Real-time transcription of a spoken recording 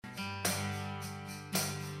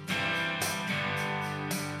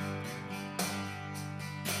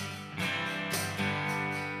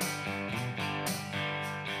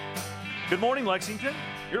Good morning, Lexington.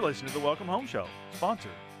 You're listening to the Welcome Home Show,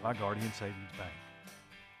 sponsored by Guardian Savings Bank.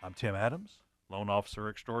 I'm Tim Adams, loan officer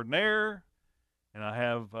extraordinaire, and I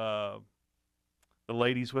have the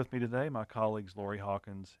ladies with me today, my colleagues Lori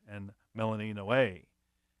Hawkins and Melanie Noe.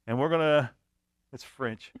 And we're going to, it's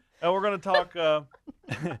French, and we're going to talk,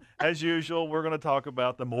 as usual, we're going to talk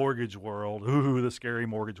about the mortgage world, the scary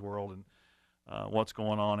mortgage world, and what's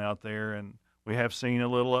going on out there. And we have seen a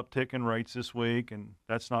little uptick in rates this week, and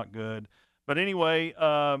that's not good. But anyway,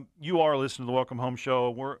 you are listening to the Welcome Home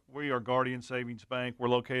Show. We are Guardian Savings Bank. We're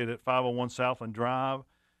located at 501 Southland Drive,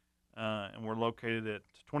 and we're located at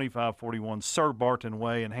 2541 Sir Barton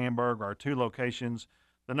Way in Hamburg, our two locations.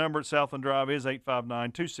 The number at Southland Drive is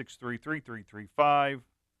 859-263-3335.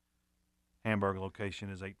 Hamburg location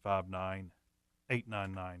is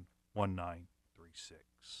 859-899-1936.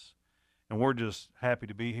 And we're just happy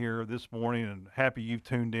to be here this morning and happy you've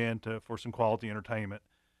tuned in for some quality entertainment.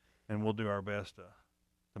 And we'll do our best to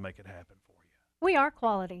make it happen for you. We are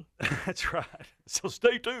quality. That's right. So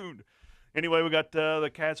stay tuned. Anyway, we got the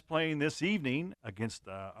Cats playing this evening against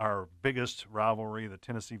our biggest rivalry, the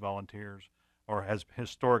Tennessee Volunteers, or has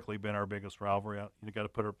historically been our biggest rivalry. You got to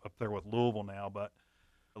put her up there with Louisville now. But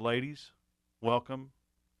ladies, welcome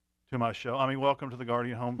to my show. Welcome to the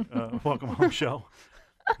Guardian Home Welcome Home Show.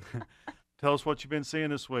 Tell us what you've been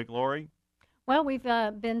seeing this week, Lori. Well, we've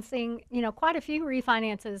been seeing, quite a few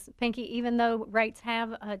refinances, Pinky. Even though rates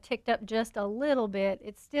have ticked up just a little bit,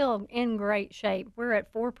 it's still in great shape. We're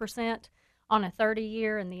at 4% on a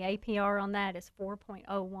 30-year, and the APR on that is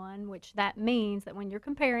 4.01, which that means that when you're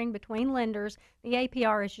comparing between lenders, the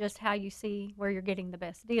APR is just how you see where you're getting the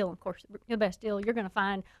best deal. Of course, the best deal you're going to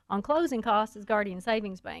find on closing costs is Guardian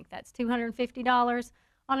Savings Bank. That's $250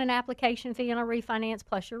 on an application fee on a refinance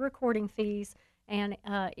plus your recording fees. And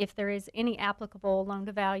if there is any applicable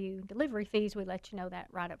loan-to-value delivery fees, we let you know that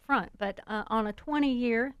right up front. But on a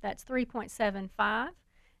 20-year, that's 3.75,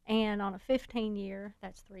 and on a 15-year,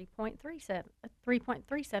 that's 3.375.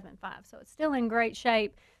 So it's still in great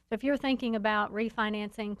shape. So if you're thinking about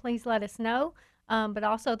refinancing, please let us know. But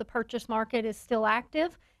also the purchase market is still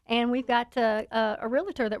active, and we've got a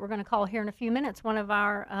realtor that we're going to call here in a few minutes. One of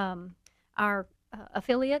our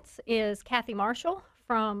affiliates is Kathy Marshall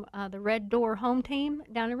from the Red Door Home Team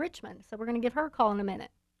down in Richmond. So we're going to give her a call in a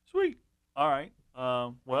minute. Sweet. All right.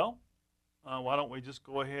 Why don't we just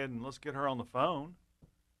go ahead and let's get her on the phone,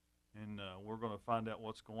 and we're going to find out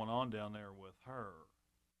what's going on down there with her.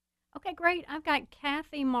 Okay, great. I've got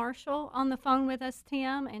Kathy Marshall on the phone with us,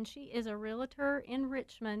 Tim, and she is a realtor in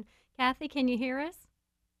Richmond. Kathy, can you hear us?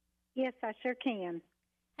 Yes, I sure can.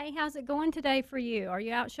 Hey, how's it going today for you? Are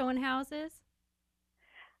you out showing houses?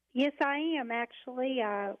 Yes, I am, actually.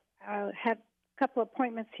 I have a couple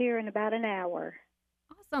appointments here in about an hour.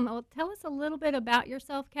 Awesome. Well, tell us a little bit about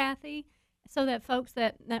yourself, Kathy, so that folks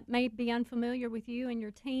that may be unfamiliar with you and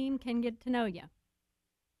your team can get to know you.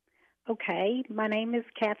 Okay. My name is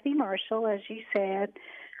Kathy Marshall, as you said.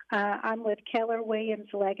 I'm with Keller Williams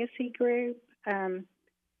Legacy Group.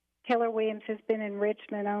 Keller Williams has been in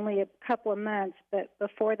Richmond only a couple of months, but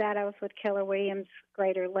before that I was with Keller Williams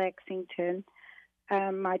Greater Lexington.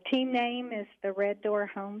 My team name is the Red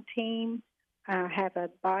Door Home Team. I have a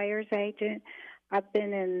buyer's agent. I've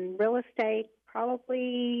been in real estate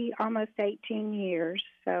probably almost 18 years,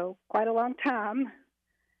 so quite a long time.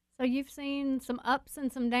 So you've seen some ups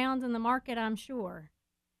and some downs in the market, I'm sure.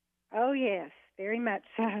 Oh, yes, very much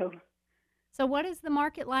so. So what is the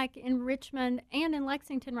market like in Richmond and in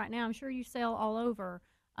Lexington right now? I'm sure you sell all over.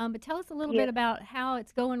 But tell us a little bit about how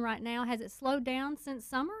it's going right now. Has it slowed down since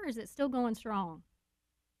summer, or is it still going strong?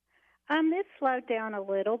 It's slowed down a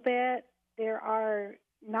little bit. There are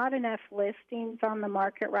not enough listings on the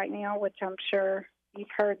market right now, which I'm sure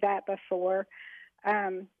you've heard that before.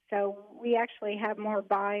 So we actually have more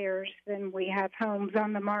buyers than we have homes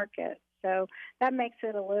on the market. So that makes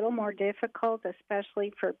it a little more difficult,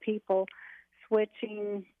 especially for people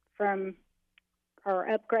switching from or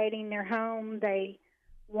upgrading their home. They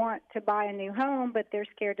want to buy a new home, but they're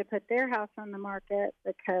scared to put their house on the market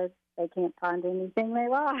because they can't find anything they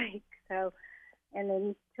like. So, and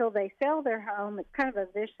then until they sell their home, it's kind of a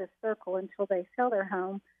vicious circle. Until they sell their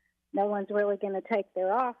home, no one's really going to take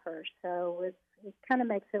their offer. So it kind of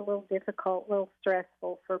makes it a little difficult, a little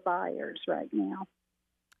stressful for buyers right now.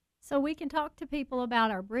 So we can talk to people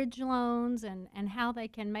about our bridge loans and how they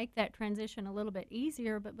can make that transition a little bit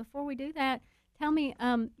easier. But before we do that, tell me,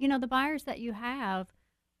 the buyers that you have,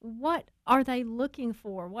 what are they looking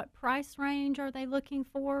for? What price range are they looking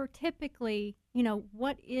for? Typically,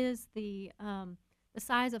 what is the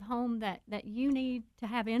size of home that you need to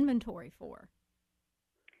have inventory for?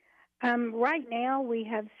 Right now, we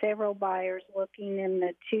have several buyers looking in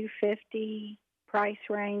the 250 price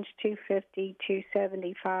range, 250,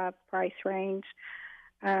 275 price range.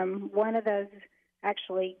 One of those,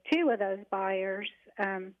 actually, two of those buyers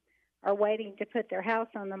are waiting to put their house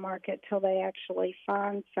on the market till they actually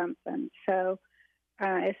find something. So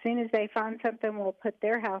as soon as they find something, we'll put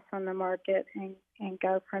their house on the market and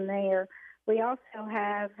go from there. We also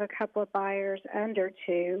have a couple of buyers under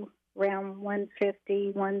two, around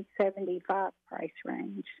 150, 175 price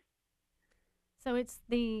range. So it's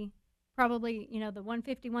probably, the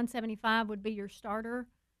 150, 175 would be your starter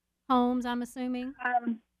homes, I'm assuming?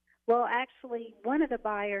 Well, actually, one of the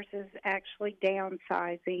buyers is actually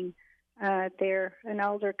downsizing. They're an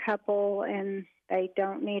older couple, and they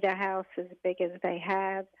don't need a house as big as they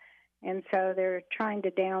have. And so they're trying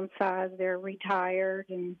to downsize. They're retired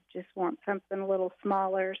and just want something a little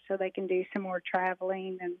smaller so they can do some more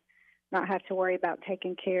traveling and not have to worry about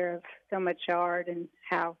taking care of so much yard and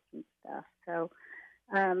house and stuff. So,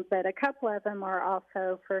 but a couple of them are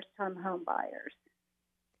also first-time home buyers.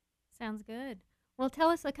 Sounds good. Well, tell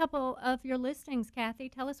us a couple of your listings, Kathy.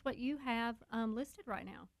 Tell us what you have listed right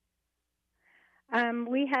now.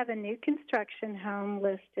 We have a new construction home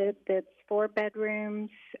listed that's 4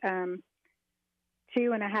 bedrooms,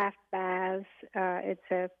 2.5 baths.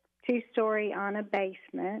 It's a 2-story on a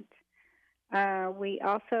basement. We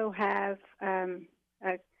also have a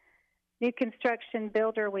new construction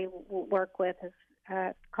builder we work with is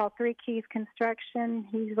called Three Keys Construction.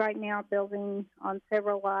 He's right now building on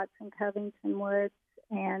several lots in Covington Woods,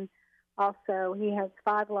 and also he has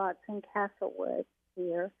 5 lots in Castlewood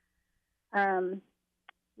here.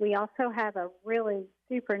 We also have a really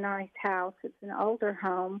super nice house. It's an older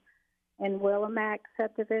home in Willimack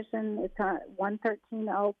subdivision. It's on 113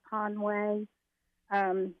 Old Pond Way.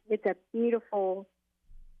 It's a beautiful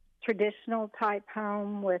traditional type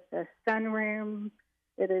home with a sunroom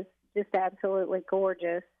that is just absolutely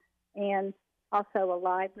gorgeous, and also a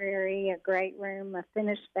library, a great room, a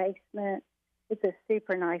finished basement. It's a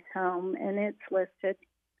super nice home, and it's listed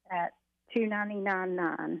at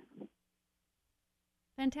 $299,900.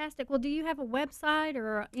 Fantastic. Well, do you have a website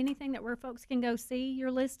or anything where folks can go see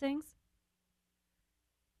your listings?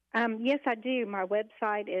 Yes, I do. My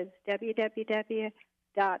website is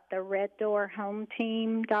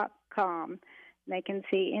www.thereddoorhometeam.com. They can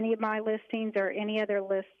see any of my listings or any other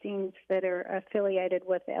listings that are affiliated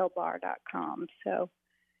with lbar.com. So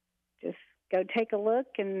just go take a look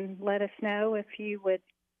and let us know if you would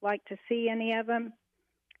like to see any of them.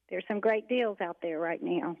 There's some great deals out there right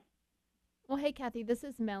now. Well, hey, Kathy, this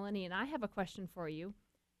is Melanie, and I have a question for you.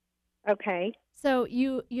 Okay. So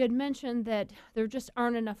you had mentioned that there just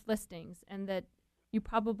aren't enough listings and that you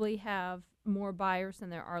probably have more buyers than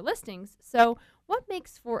there are listings. So what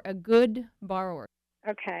makes for a good borrower?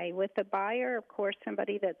 Okay. With the buyer, of course,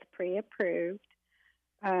 somebody that's pre-approved.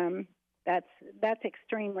 That's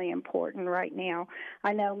extremely important right now.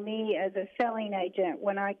 I know me as a selling agent,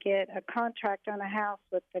 when I get a contract on a house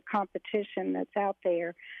with the competition that's out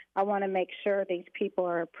there, I want to make sure these people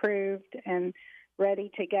are approved and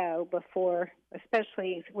ready to go before,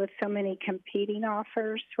 especially with so many competing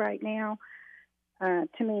offers right now.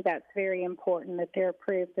 To me, that's very important that they're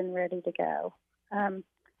approved and ready to go. How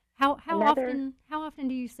often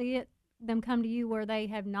do you see them come to you where they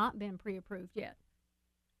have not been pre-approved yet?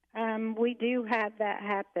 We do have that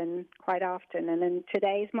happen quite often, and in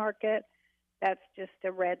today's market, that's just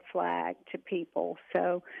a red flag to people.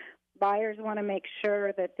 So buyers want to make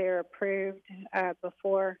sure that they're approved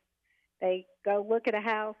before they go look at a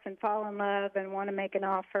house and fall in love and want to make an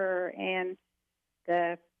offer, and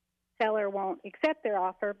the seller won't accept their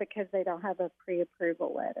offer because they don't have a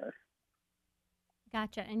pre-approval letter.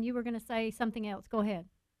 Gotcha. And you were going to say something else. Go ahead.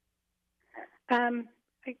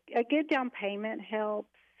 A good down payment helps.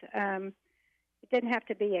 It doesn't have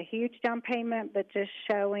to be a huge down payment, but just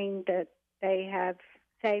showing that they have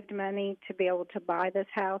saved money to be able to buy this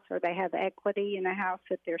house, or they have equity in a house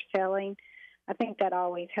that they're selling. I think that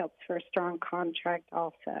always helps for a strong contract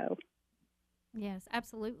also. Yes,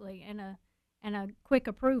 absolutely. And a quick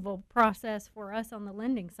approval process for us on the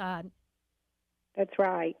lending side. That's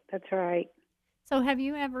right. That's right. So have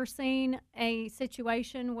you ever seen a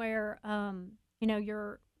situation where,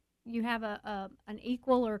 you have an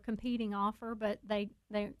equal or competing offer, but they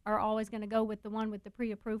are always going to go with the one with the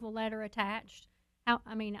pre-approval letter attached?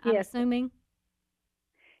 I'm Yes. assuming?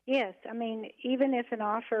 Yes. I mean, even if an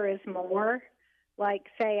offer is more, like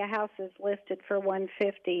say a house is listed for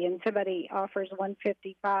 $150 and somebody offers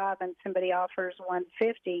 $155 and somebody offers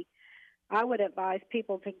 $150, I would advise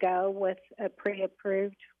people to go with a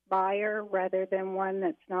pre-approved buyer rather than one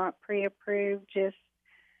that's not pre-approved, just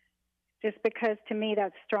just because to me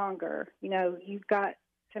that's stronger. You know, you've got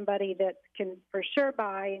somebody that can for sure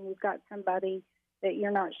buy, and you've got somebody that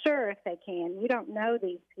you're not sure if they can. You don't know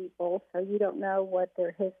these people, so you don't know what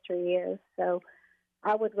their history is. So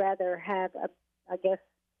I would rather have,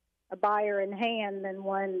 a buyer in hand than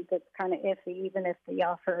one that's kind of iffy, even if the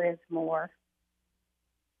offer is more.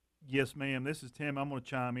 Yes, ma'am. This is Tim. I'm going to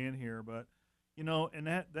chime in here, but you know, and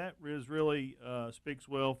that is really speaks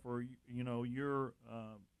well for your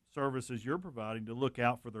services you're providing to look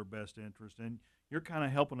out for their best interest, and you're kind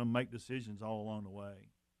of helping them make decisions all along the way.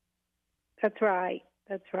 That's right.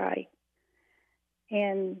 That's right.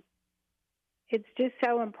 And it's just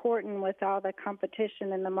so important with all the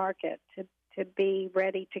competition in the market to be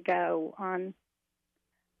ready to go on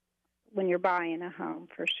when you're buying a home,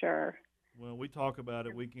 for sure. Well, we talk about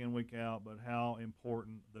it week in, week out, but how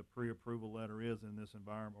important the pre-approval letter is in this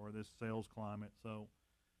environment or this sales climate. So,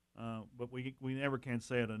 but we never can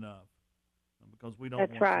say it enough because we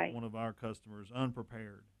don't want one of our customers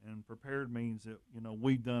unprepared. And prepared means that,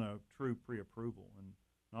 we've done a true pre-approval and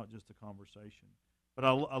not just a conversation. But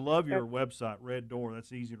I love your website, Red Door.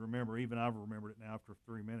 That's easy to remember. Even I've remembered it now after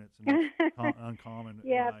 3 minutes, and it's uncommon.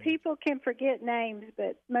 Yeah, people can forget names,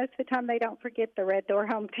 but most of the time they don't forget the Red Door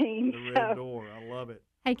Home Team. The Red Door, I love it.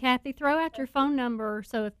 Hey, Kathy, throw out your phone number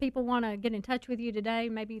so if people want to get in touch with you today,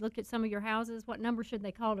 maybe look at some of your houses, what number should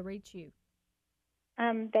they call to reach you?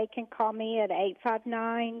 They can call me at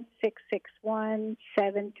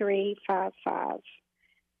 859-661-7355.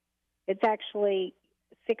 It's actually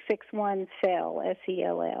 661-SELL,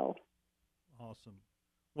 SELL. Awesome.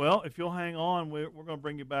 Well, if you'll hang on, we're going to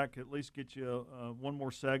bring you back, at least get you one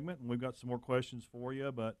more segment, and we've got some more questions for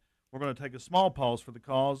you, but we're going to take a small pause for the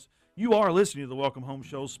cause. You are listening to the Welcome Home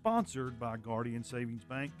Show, sponsored by Guardian Savings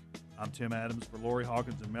Bank. I'm Tim Adams for Lori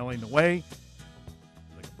Hawkins and Melanie Way.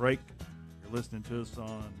 Take a break. You're listening to us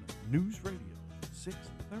on News Radio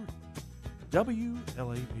 630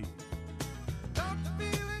 WLAP.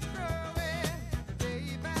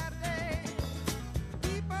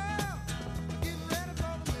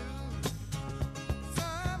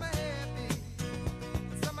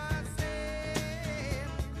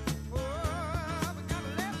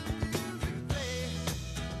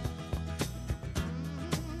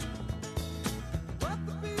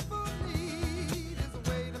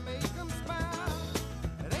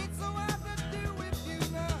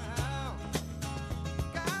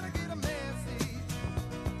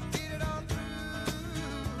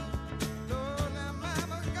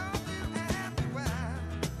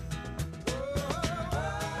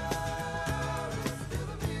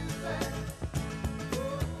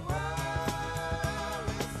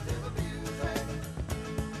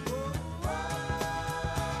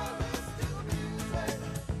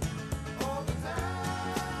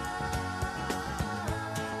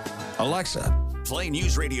 Alexa, play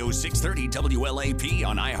News Radio 630 WLAP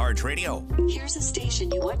on iHeartRadio. Here's a station.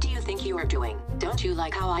 What do you think you are doing? Don't you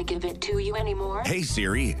like how I give it to you anymore? Hey,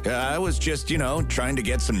 Siri. I was just, trying to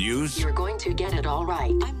get some news. You're going to get it all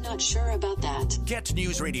right. I'm not sure about that. Get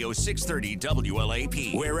News Radio 630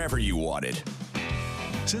 WLAP wherever you want it.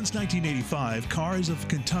 Since 1985, Cars of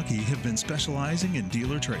Kentucky have been specializing in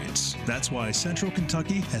dealer trades. That's why Central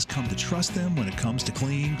Kentucky has come to trust them when it comes to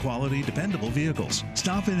clean, quality, dependable vehicles.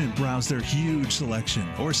 Stop in and browse their huge selection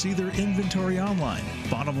or see their inventory online.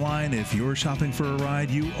 Bottom line, if you're shopping for a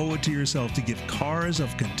ride, you owe it to yourself to give Cars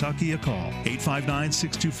of Kentucky a call.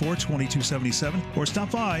 859-624-2277 or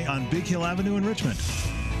stop by on Big Hill Avenue in Richmond.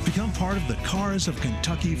 Become part of the Cars of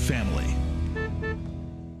Kentucky family.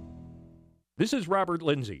 This is Robert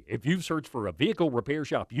Lindsay. If you've searched for a vehicle repair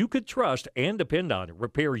shop you could trust and depend on to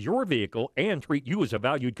repair your vehicle and treat you as a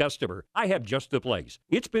valued customer, I have just the place.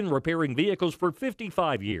 It's been repairing vehicles for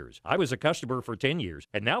 55 years. I was a customer for 10 years,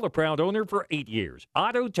 and now the proud owner for 8 years.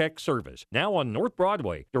 Auto Tech Service, now on North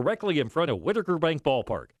Broadway, directly in front of Whitaker Bank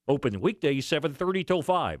Ballpark. Open weekdays 7:30 till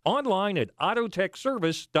 5. Online at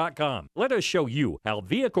autotechservice.com. Let us show you how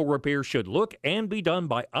vehicle repair should look and be done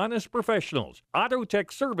by honest professionals.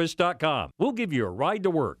 Autotechservice.com. We'll give you a ride to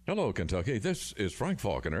work. Hello, Kentucky. This is Frank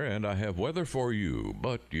Faulkner, and I have weather for you.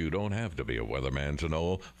 But you don't have to be a weatherman to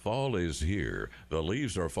know fall is here. The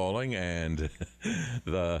leaves are falling, and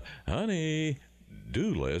the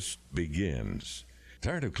honey-do list begins.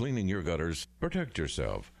 Tired of cleaning your gutters? Protect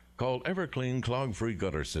yourself. Call Everclean Clog-Free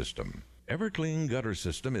Gutter System. Everclean Gutter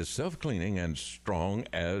System is self-cleaning and strong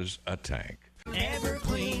as a tank.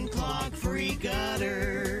 Everclean Clog-Free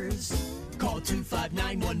Gutters. Call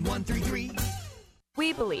 259-1133.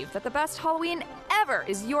 We believe that the best Halloween ever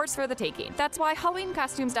is yours for the taking. That's why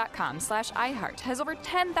HalloweenCostumes.com/iHeart has over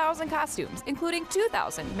 10,000 costumes, including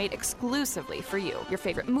 2,000 made exclusively for you. Your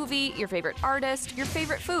favorite movie, your favorite artist, your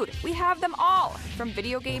favorite food. We have them all, from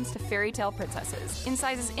video games to fairy tale princesses, in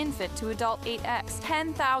sizes infant to adult 8X.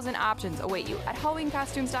 10,000 options await you at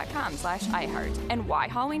HalloweenCostumes.com/iHeart. And why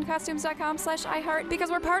HalloweenCostumes.com/iHeart?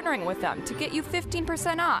 Because we're partnering with them to get you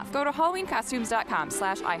 15% off. Go to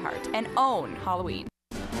HalloweenCostumes.com/iHeart and own Halloween.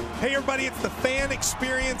 Hey everybody, it's the fan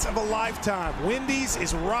experience of a lifetime. Wendy's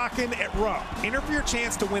is rocking at Rupp. Enter for your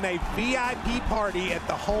chance to win a VIP party at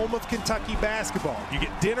the home of Kentucky basketball. You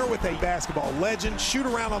get dinner with a basketball legend, shoot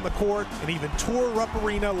around on the court, and even tour Rupp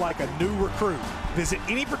Arena like a new recruit. Visit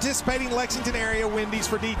any participating Lexington area Wendy's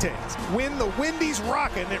for details. Win the Wendy's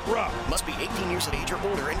rockin' at Rupp. Must be 18 years of age or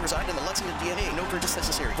older and reside in the Lexington DNA. No purchase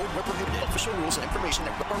necessary. Void where prohibited. Official rules and information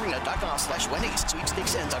at rupparena.com/Wendy's.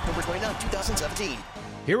 Sweepstakes ends October 29, 2017.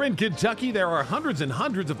 Here in Kentucky, there are hundreds and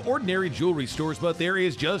hundreds of ordinary jewelry stores, but there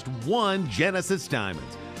is just one Genesis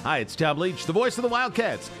Diamonds. Hi, it's Tom Leach, the voice of the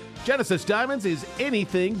Wildcats. Genesis Diamonds is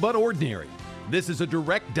anything but ordinary. This is a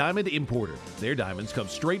direct diamond importer. Their diamonds come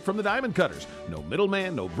straight from the diamond cutters. No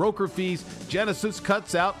middleman, no broker fees. Genesis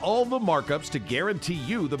cuts out all the markups to guarantee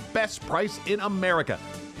you the best price in America.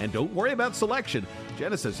 And don't worry about selection.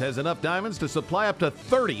 Genesis has enough diamonds to supply up to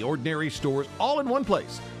 30 ordinary stores all in one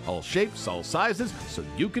place. All shapes, all sizes, so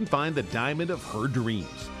you can find the diamond of her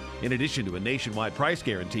dreams. In addition to a nationwide price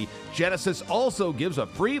guarantee, Genesis also gives a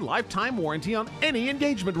free lifetime warranty on any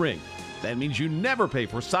engagement ring. That means you never pay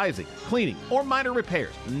for sizing, cleaning, or minor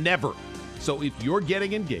repairs. Never. So if you're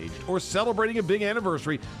getting engaged or celebrating a big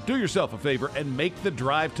anniversary, do yourself a favor and make the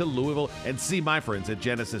drive to Louisville and see my friends at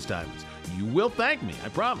Genesis Diamonds. You will thank me, I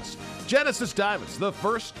promise. Genesis Diamonds, the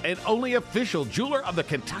first and only official jeweler of the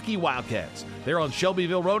Kentucky Wildcats. They're on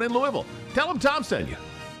Shelbyville Road in Louisville. Tell them Tom sent you.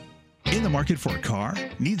 In the market for a car?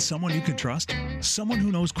 Need someone you can trust? Someone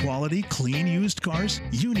who knows quality, clean used cars?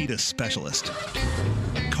 You need a specialist.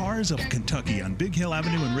 Cars of Kentucky on Big Hill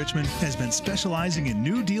Avenue in Richmond has been specializing in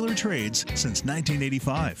new dealer trades since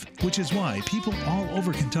 1985, which is why people all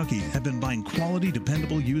over Kentucky have been buying quality,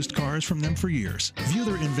 dependable used cars from them for years. View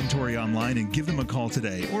their inventory online and give them a call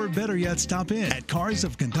today, or better yet, stop in at Cars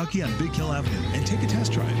of Kentucky on Big Hill Avenue and take a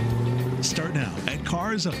test drive. Start now at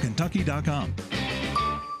carsofkentucky.com.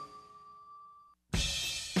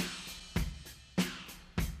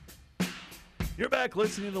 You're back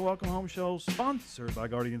listening to the Welcome Home Show, sponsored by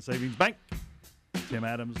Guardian Savings Bank. Tim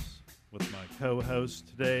Adams with my co-host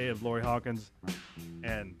today of Lori Hawkins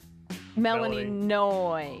and Melanie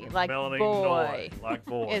Noy, like Melanie boy. Noy, like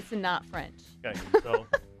boy. It's not French. Okay, so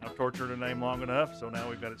I've tortured her name long enough, so now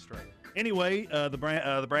we've got it straight. Anyway,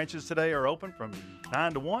 the branches today are open from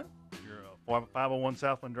 9 to 1. You're 501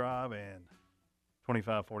 Southland Drive and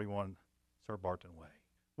 2541 Sir Barton Way.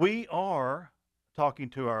 We are talking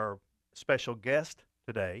to our special guest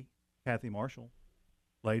today, Kathy Marshall.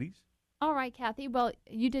 Ladies. All right, Kathy. Well,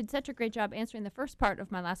 you did such a great job answering the first part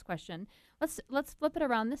of my last question. Let's flip it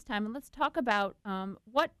around this time and let's talk about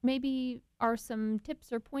what maybe are some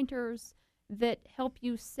tips or pointers that help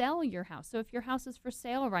you sell your house. So if your house is for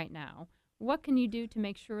sale right now, what can you do to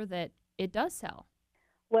make sure that it does sell?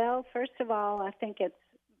 Well, first of all, I think it's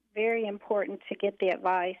very important to get the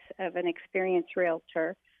advice of an experienced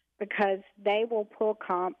realtor because they will pull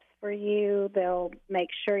comps for you. They'll make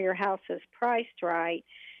sure your house is priced right.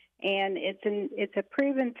 And it's a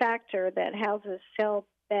proven factor that houses sell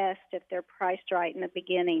best if they're priced right in the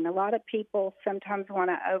beginning. A lot of people sometimes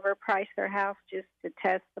want to overprice their house just to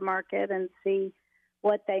test the market and see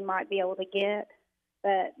what they might be able to get.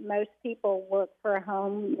 But most people look for a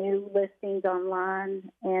home, new listings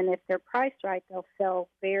online, and if they're priced right, they'll sell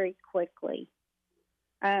very quickly.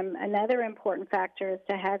 Another important factor is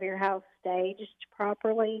to have your house staged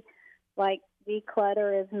properly, like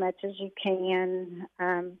declutter as much as you can.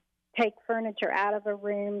 Take furniture out of a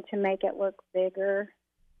room to make it look bigger.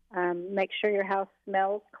 Make sure your house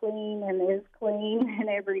smells clean and is clean in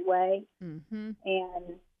every way. Mm-hmm.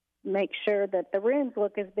 And make sure that the rooms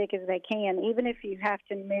look as big as they can, even if you have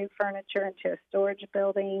to move furniture into a storage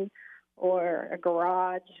building or a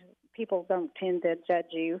garage. People don't tend to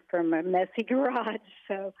judge you from a messy garage.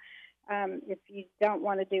 So if you don't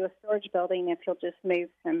want to do a storage building, if you'll just move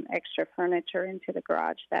some extra furniture into the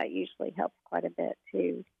garage, that usually helps quite a bit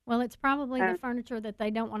too. Well, it's probably the furniture that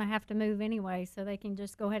they don't want to have to move anyway, so they can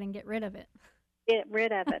just go ahead and get rid of it. Get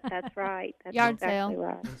rid of it. That's right. That's Yard exactly sale.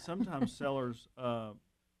 Right. And sometimes sellers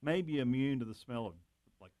may be immune to the smell of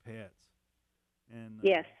like pets. And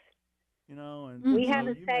yes. You know, and we so have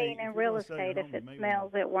a you saying may, in real if you wanna sell your estate: if home, it you may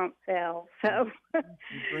smells, it won't sell. So you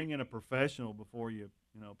bring in a professional before you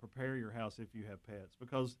prepare your house if you have pets,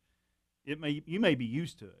 because you may be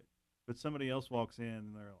used to it, but somebody else walks in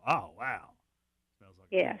and they're like, oh wow, smells like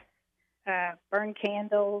Yes. Burn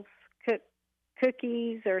candles, cook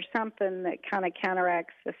cookies, or something that kind of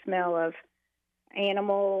counteracts the smell of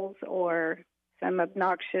animals or some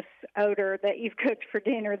obnoxious odor that you've cooked for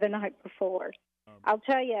dinner the night before. I'll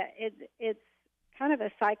tell you, it's kind of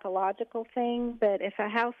a psychological thing, but if a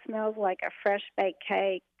house smells like a fresh baked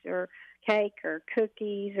cake or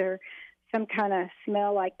cookies or some kind of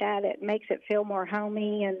smell like that, it makes it feel more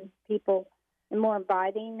homey and more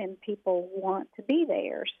inviting, and people want to be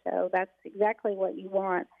there. So that's exactly what you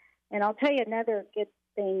want. And I'll tell you another good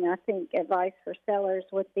thing, I think, advice for sellers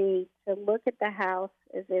would be to look at the house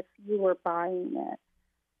as if you were buying it,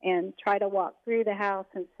 and try to walk through the house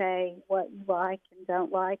and say what you like and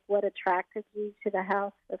don't like, what attracted you to the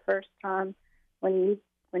house the first time when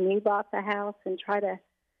you bought the house, and try to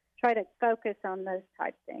focus on those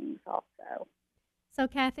type things also. So,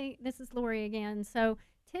 Kathy, this is Lori again. So,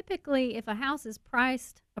 typically, if a house is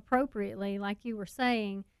priced appropriately, like you were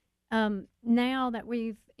saying, now that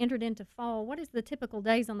we've entered into fall, what is the typical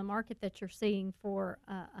days on the market that you're seeing for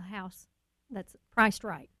a house that's priced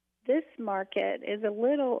right? This market is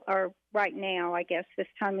right now, I guess, this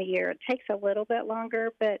time of year, it takes a little bit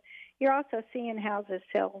longer, but you're also seeing houses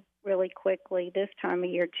sell really quickly this time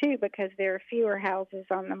of year, too, because there are fewer houses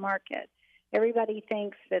on the market. Everybody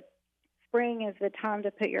thinks that spring is the time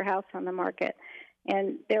to put your house on the market,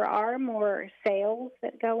 and there are more sales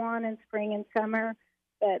that go on in spring and summer,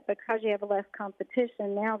 but because you have less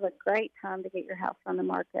competition, now's a great time to get your house on the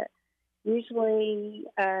market. Usually,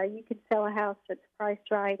 you can sell a house that's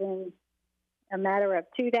priced right in a matter of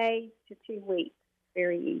 2 days to 2 weeks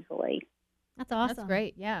very easily. That's awesome. That's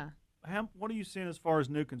great, yeah. What are you seeing as far as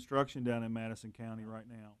new construction down in Madison County right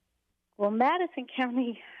now? Well, Madison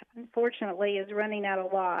County, unfortunately, is running out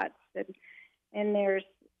of lots, and there's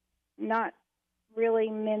not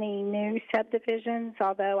really many new subdivisions,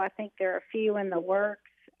 although I think there are a few in the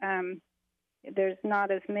works. There's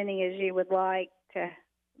not as many as you would like to.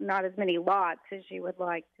 Not as many lots as you would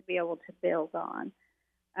like to be able to build on.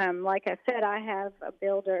 Like I said, I have a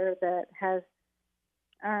builder that has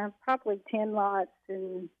probably 10 lots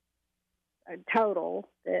in total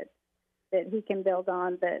that he can build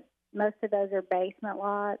on, but most of those are basement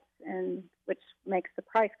lots, and which makes the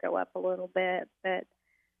price go up a little bit. But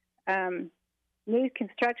new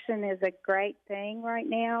construction is a great thing right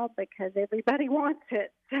now because everybody wants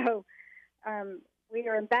it. So we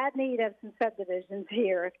are in bad need of some subdivisions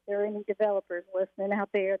here. If there are any developers listening out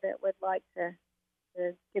there that would like to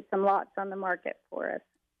get some lots on the market for us.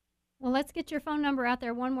 Well, let's get your phone number out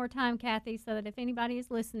there one more time, Kathy, so that if anybody is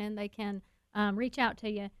listening, they can reach out to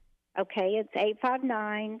you. Okay, it's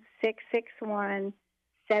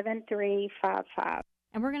 859-661-7355.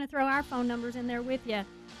 And we're going to throw our phone numbers in there with you.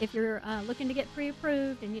 If you're looking to get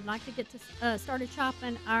pre-approved and you'd like to get to started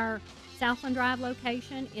shopping, our Southland Drive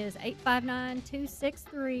location is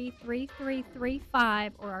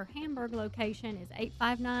 859-263-3335, or our Hamburg location is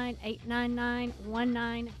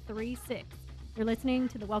 859-899-1936. You're listening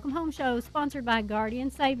to the Welcome Home Show, sponsored by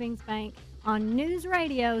Guardian Savings Bank on News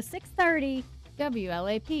Radio 630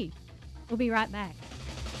 WLAP. We'll be right back.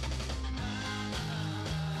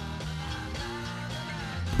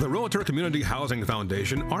 The Realtor Community Housing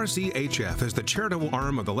Foundation, RCHF, is the charitable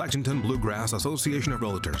arm of the Lexington Bluegrass Association of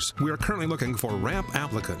Realtors. We are currently looking for RAMP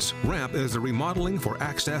applicants. RAMP is the Remodeling for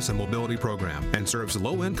Access and Mobility program and serves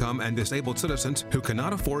low-income and disabled citizens who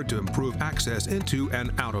cannot afford to improve access into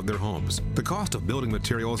and out of their homes. The cost of building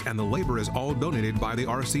materials and the labor is all donated by the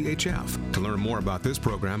RCHF. To learn more about this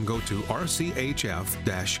program, go to rchf-ky.org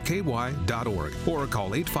or call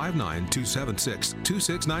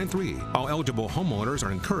 859-276-2693. All eligible homeowners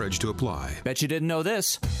are encouraged to apply. Bet you didn't know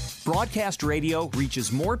this. Broadcast radio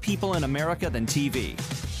reaches more people in America than TV.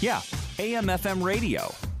 Yeah, AM/FM radio.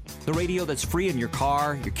 The radio that's free in your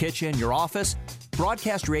car, your kitchen, your office.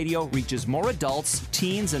 Broadcast radio reaches more adults,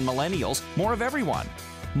 teens, and millennials, more of everyone.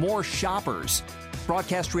 More shoppers.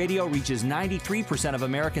 Broadcast radio reaches 93% of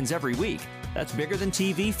Americans every week. That's bigger than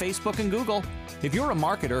TV, Facebook, and Google. If you're a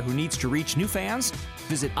marketer who needs to reach new fans,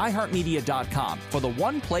 visit iHeartMedia.com for the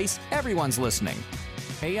one place everyone's listening.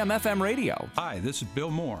 AM/FM radio. Hi, this is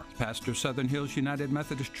Bill Moore, pastor of Southern Hills United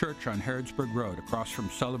Methodist Church on Harrodsburg Road, across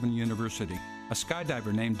from Sullivan University. A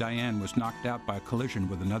skydiver named Diane was knocked out by a collision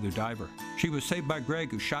with another diver. She was saved by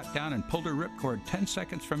Greg, who shot down and pulled her ripcord 10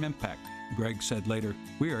 seconds from impact. Greg said later,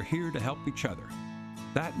 "We are here to help each other."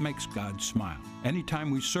 That makes God smile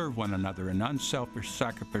anytime we serve one another in unselfish,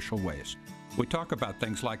 sacrificial ways. We talk about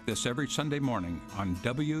things like this every Sunday morning on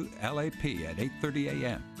WLAP at 8:30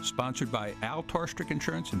 a.m., sponsored by Al Torstrick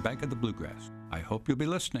Insurance and Bank of the Bluegrass. I hope you'll be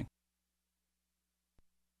listening.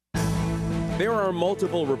 There are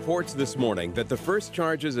multiple reports this morning that the first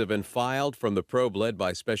charges have been filed from the probe led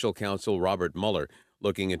by Special Counsel Robert Mueller,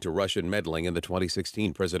 looking into Russian meddling in the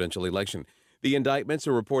 2016 presidential election. The indictments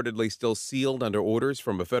are reportedly still sealed under orders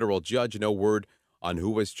from a federal judge. No word on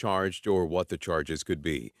who was charged or what the charges could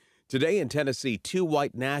be. Today in Tennessee, 2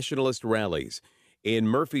 white nationalist rallies in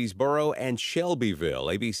Murfreesboro and Shelbyville.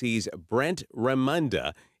 ABC's Brent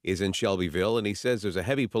Remunda is in Shelbyville, and he says there's a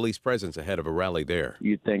heavy police presence ahead of a rally there.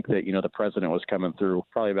 You'd think that, the president was coming through,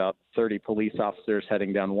 probably about 30 police officers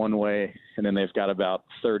heading down one way, and then they've got about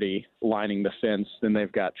 30 lining the fence. Then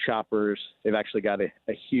they've got choppers. They've actually got a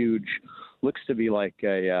huge, looks to be like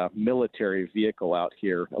a military vehicle out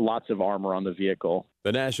here. Lots of armor on the vehicle.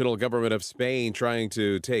 The national government of Spain trying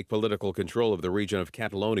to take political control of the region of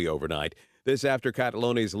Catalonia overnight. This after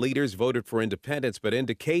Catalonia's leaders voted for independence, but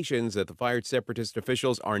indications that the fired separatist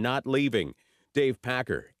officials are not leaving. Dave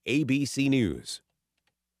Packer, ABC News.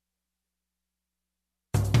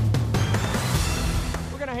 We're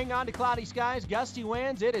going to hang on to cloudy skies, gusty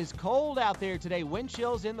winds. It is cold out there today. Wind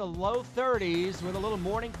chills in the low 30s with a little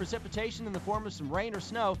morning precipitation in the form of some rain or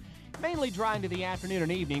snow. Mainly dry into the afternoon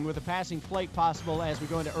and evening with a passing flake possible as we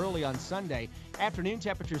go into early on Sunday. Afternoon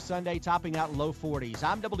temperatures Sunday topping out low 40s.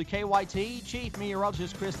 I'm WKYT Chief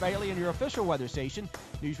Meteorologist Chris Bailey and your official weather station,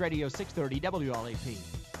 News Radio 630 WLAP.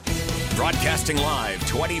 Broadcasting live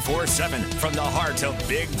 24/7 from the heart of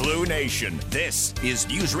Big Blue Nation. This is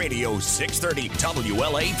News Radio 630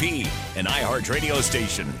 WLAP, an iHeart radio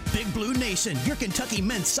station. Big Blue Nation, your Kentucky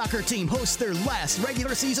men's soccer team hosts their last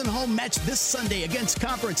regular season home match this Sunday against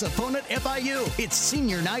conference opponent FIU. It's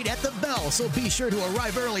senior night at the Bell, so be sure to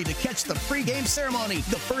arrive early to catch the pregame ceremony.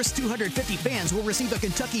 The first 250 fans will receive a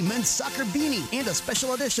Kentucky men's soccer beanie and a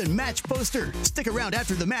special edition match poster. Stick around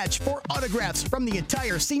after the match for autographs from the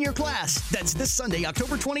entire senior class. That's this Sunday,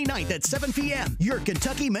 October 29th at 7 p.m. Your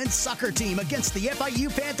Kentucky men's soccer team against the FIU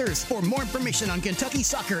Panthers. For more information on Kentucky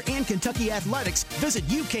soccer and Kentucky athletics, visit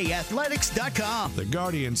ukathletics.com. The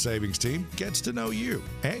Guardian Savings Team gets to know you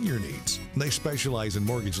and your needs. They specialize in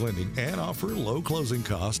mortgage lending and offer low closing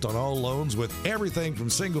costs on all loans with everything from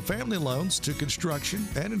single-family loans to construction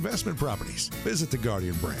and investment properties. Visit the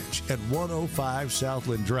Guardian branch at 105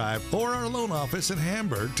 Southland Drive or our loan office in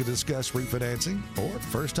Hamburg to discuss refinancing or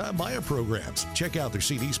first-time buyer programs. Check out their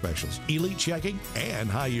CD specials, elite checking, and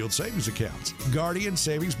high-yield savings accounts. Guardian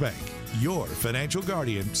Savings Bank, your financial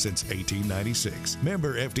guardian since 1896.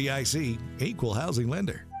 Member FDIC, equal housing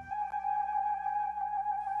lender.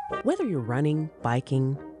 Whether you're running,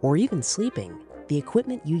 biking, or even sleeping, the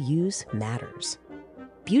equipment you use matters.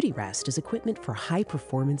 Beauty Rest is equipment for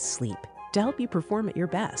high-performance sleep to help you perform at your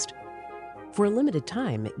best. For a limited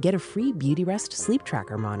time, get a free Beauty Rest sleep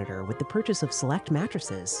tracker monitor with the purchase of select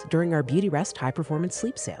mattresses during our Beauty Rest high-performance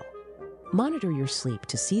sleep sale. Monitor your sleep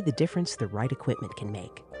to see the difference the right equipment can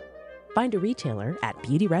make. Find a retailer at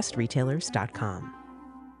beautyrestretailers.com.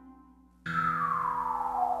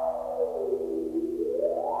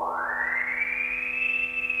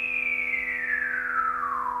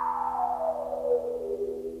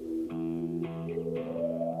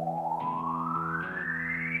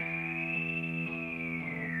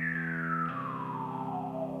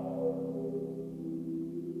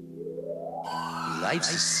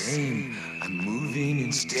 Life's the same. I'm moving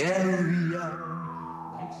in stereo.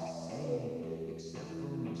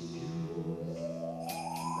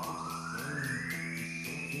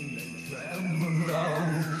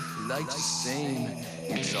 Life's the same.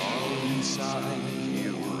 It's all inside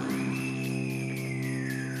you.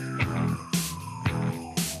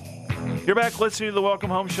 You're back listening to the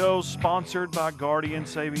Welcome Home Show, sponsored by Guardian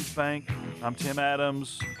Savings Bank. I'm Tim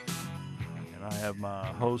Adams. I have my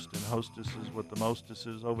host and hostesses with the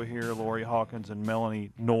mostesses over here, Lori Hawkins and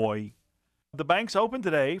Melanie Noy. The bank's open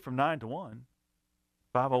today from 9 to 1,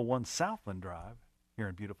 501 Southland Drive here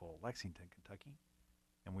in beautiful Lexington, Kentucky.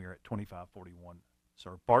 And we are at 2541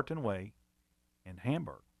 Sir Barton Way in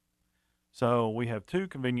Hamburg. So we have 2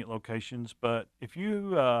 convenient locations, but if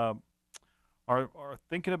you are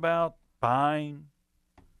thinking about buying,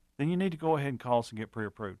 then you need to go ahead and call us and get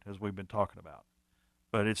pre-approved, as we've been talking about.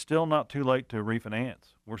 But it's still not too late to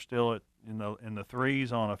refinance. We're still at in the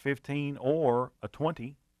 3s on a 15 or a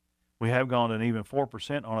 20. We have gone an even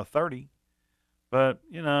 4% on a 30. But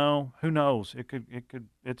who knows?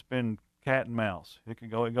 It's been cat and mouse.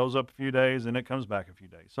 It goes up a few days and it comes back a few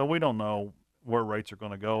days. So we don't know where rates are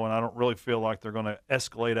going to go, and I don't really feel like they're going to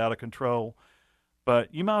escalate out of control.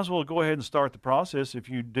 But you might as well go ahead and start the process if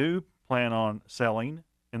you do plan on selling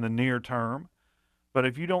in the near term. But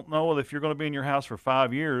if you don't know if you're going to be in your house for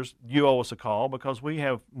 5 years, you owe us a call, because we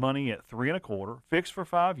have money at 3.25%, fixed for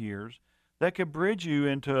 5 years, that could bridge you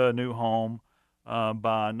into a new home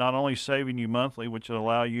by not only saving you monthly, which will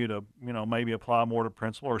allow you to, maybe apply more to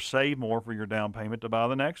principal or save more for your down payment to buy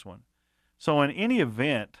the next one. So in any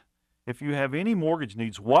event, if you have any mortgage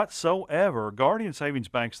needs whatsoever, Guardian Savings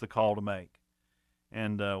Bank's the call to make.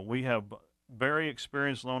 And we have very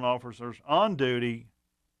experienced loan officers on duty,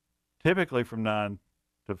 typically from 9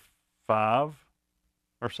 to 5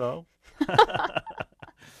 or so.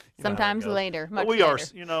 Sometimes later, much we later.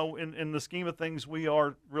 are, in the scheme of things, we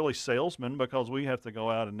are really salesmen, because we have to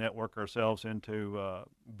go out and network ourselves into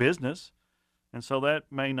business. And so that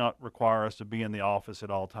may not require us to be in the office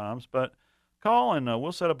at all times. But call, and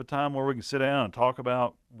we'll set up a time where we can sit down and talk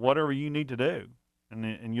about whatever you need to do.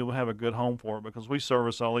 And you'll have a good home for it, because we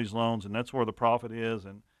service all these loans, and that's where the profit is.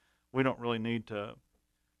 And we don't really need to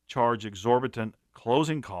charge exorbitant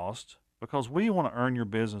closing costs, because we want to earn your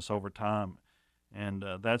business over time. And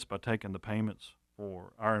that's by taking the payments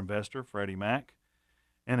for our investor, Freddie Mac.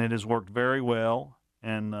 And it has worked very well.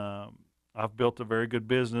 And I've built a very good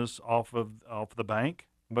business off the bank,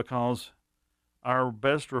 because our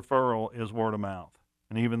best referral is word of mouth.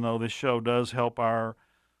 And even though this show does help our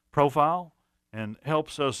profile and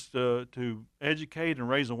helps us to educate and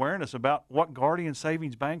raise awareness about what Guardian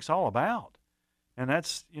Savings Bank's all about. And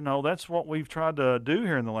that's what we've tried to do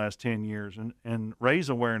here in the last 10 years, and raise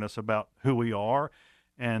awareness about who we are,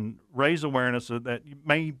 and raise awareness that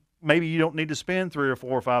maybe you don't need to spend $3,000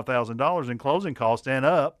 or $4,000 or $5,000 in closing costs and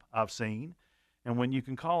up, I've seen. And when you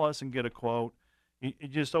can call us and get a quote, you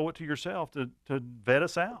just owe it to yourself to vet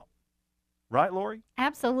us out. Right, Lori?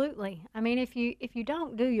 Absolutely. I mean, if you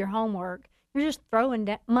don't do your homework, you're just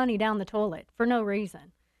throwing money down the toilet for no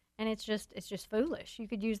reason. And it's just foolish. You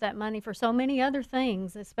could use that money for so many other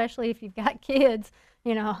things, especially if you've got kids.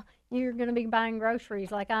 You're going to be buying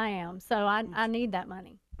groceries like I am. So I need that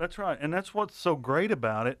money. That's right. And that's what's so great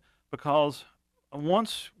about it, because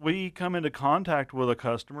once we come into contact with a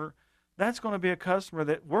customer, that's going to be a customer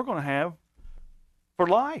that we're going to have for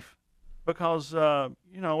life. Because,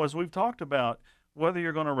 as we've talked about, whether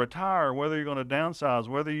you're going to retire, whether you're going to downsize,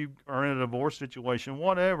 whether you are in a divorce situation,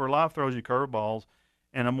 whatever, life throws you curveballs,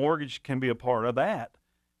 and a mortgage can be a part of that.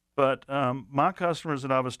 But my customers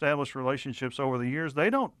that I've established relationships over the years, they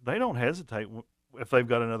don't hesitate if they've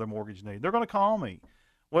got another mortgage need. They're going to call me.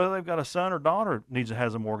 Whether they've got a son or daughter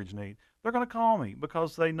has a mortgage need, they're going to call me,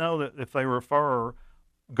 because they know that if they refer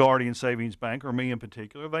Guardian Savings Bank, or me in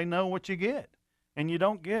particular, they know what you get. And you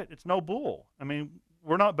don't get, it's no bull. I mean,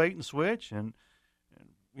 we're not bait and switch, and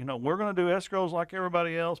we're going to do escrows like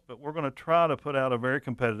everybody else, but we're going to try to put out a very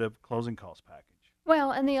competitive closing cost package.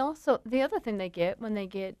 Well, and the other thing they get when they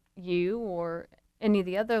get you or any of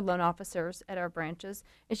the other loan officers at our branches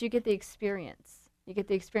is you get the experience. You get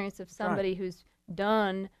the experience of somebody who's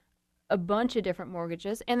done a bunch of different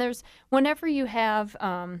mortgages. And whenever you have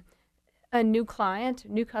a new client,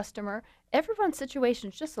 new customer, everyone's situation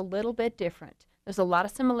is just a little bit different. There's a lot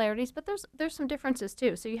of similarities, but there's some differences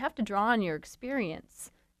too. So you have to draw on your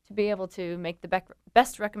experience to be able to make the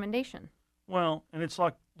best recommendation. Well, and it's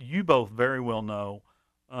like you both very well know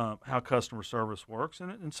how customer service works,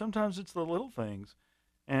 and sometimes it's the little things.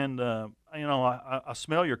 And, I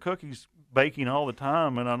smell your cookies baking all the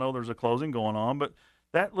time, and I know there's a closing going on, but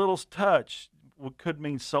that little touch could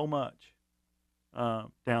mean so much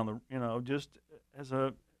just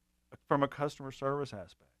from a customer service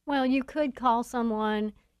aspect. Well, you could call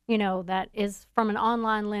someone, that is from an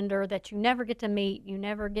online lender that you never get to meet. You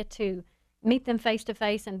never get to meet them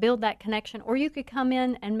face-to-face and build that connection. Or you could come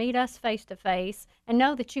in and meet us face-to-face and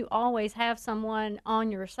know that you always have someone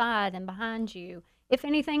on your side and behind you if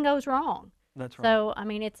anything goes wrong. That's right. So, I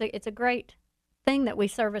mean, it's a great thing that we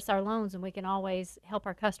service our loans, and we can always help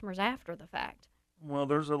our customers after the fact. Well,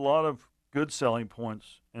 there's a lot of good selling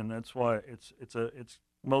points, and that's why it's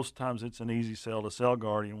most times it's an easy sell to sell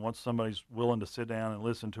Guardian once somebody's willing to sit down and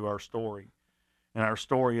listen to our story. And our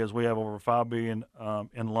story is we have over $5 billion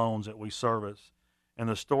in loans that we service. And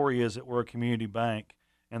the story is that we're a community bank.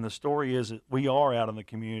 And the story is that we are out in the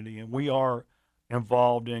community, and we are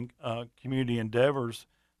involved in community endeavors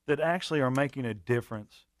that actually are making a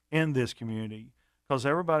difference in this community, because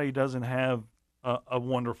everybody doesn't have a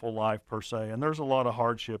wonderful life per se. And there's a lot of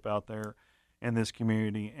hardship out there in this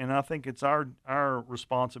community. And I think it's our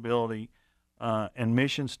responsibility and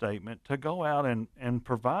mission statement to go out and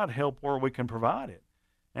provide help where we can provide it.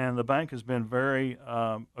 And the bank has been very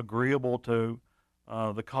agreeable to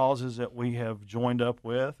the causes that we have joined up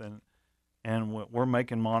with. And and we're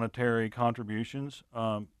making monetary contributions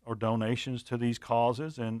or donations to these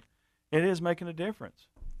causes, and it is making a difference.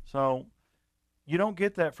 So you don't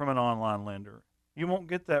get that from an online lender. You won't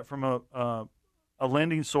get that from a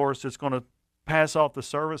lending source that's going to pass off the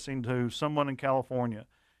servicing to someone in California.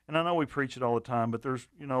 And I know we preach it all the time, but there's,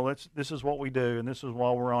 this is what we do, and this is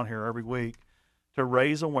why we're on here every week, to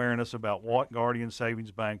raise awareness about what Guardian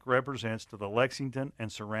Savings Bank represents to the Lexington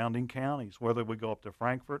and surrounding counties, whether we go up to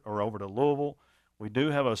Frankfort or over to Louisville. We do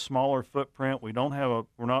have a smaller footprint. We're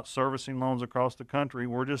not servicing loans across the country.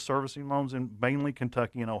 We're just servicing loans in mainly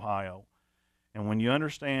Kentucky and Ohio. And when you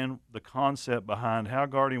understand the concept behind how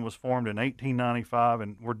Guardian was formed in 1895,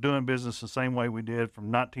 and we're doing business the same way we did from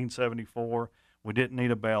 1974, we didn't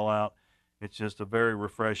need a bailout. It's just a very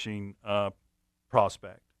refreshing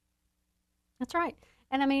prospect. That's right.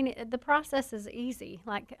 And I mean, the process is easy.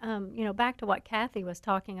 Like, back to what Kathy was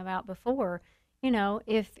talking about before,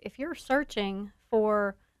 if you're searching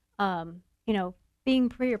for, being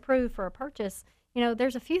pre-approved for a purchase,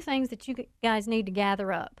 there's a few things that you guys need to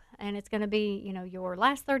gather up. And it's going to be, your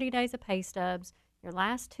last 30 days of pay stubs, your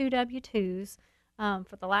last 2 W-2s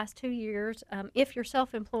for the last 2 years. If you're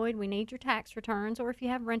self-employed, we need your tax returns. Or if you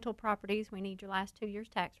have rental properties, we need your last 2 years'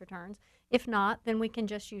 tax returns. If not, then we can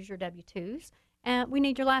just use your W-2s. We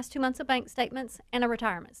need your last 2 months of bank statements and a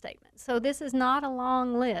retirement statement. So this is not a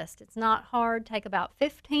long list. It's not hard. Take about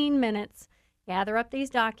 15 minutes, gather up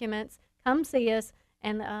these documents, come see us,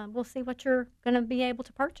 and we'll see what you're going to be able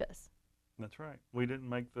to purchase. That's right. We didn't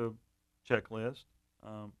make the checklist.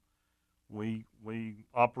 We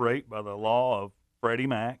operate by the law of Freddie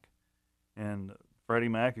Mac, and Freddie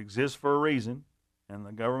Mac exists for a reason. And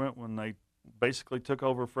the government, when they basically took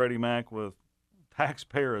over Freddie Mac with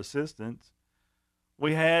taxpayer assistance,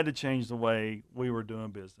 we had to change the way we were doing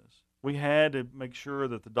business. We had to make sure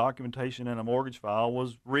that the documentation in a mortgage file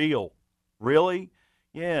was real. Really?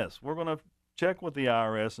 Yes, we're going to check with the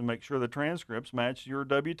IRS and make sure the transcripts match your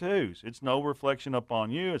W-2s. It's no reflection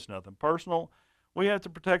upon you. It's nothing personal. We have to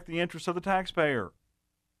protect the interests of the taxpayer,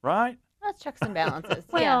 right? That's checks and balances.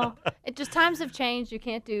 Well, it just times have changed. You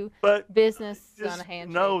can't do business on a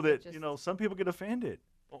handshake. Know that some people get offended.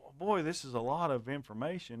 Oh, boy, this is a lot of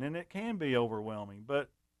information, and it can be overwhelming. But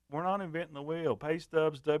we're not inventing the wheel. Pay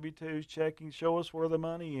stubs, W-2s, checking, show us where the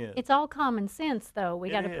money is. It's all common sense, though. We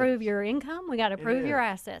got to prove your income. We got to prove your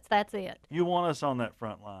assets. That's it. You want us on that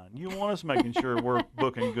front line. You want us making sure we're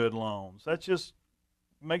booking good loans. That just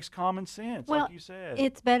makes common sense, well, like you said.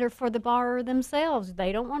 It's better for the borrower themselves.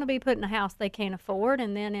 They don't want to be put in a house they can't afford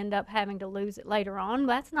and then end up having to lose it later on.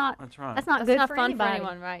 That's not. That's right. That's not good not for fun anybody. for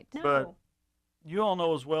anyone, right? No. But you all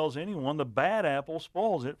know as well as anyone, the bad apple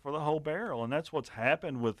spoils it for the whole barrel, and that's what's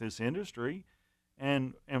happened with this industry.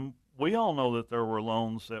 And we all know that there were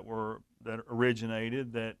loans that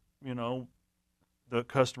originated that the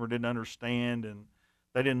customer didn't understand, and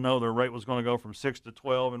they didn't know their rate was going to go from 6 to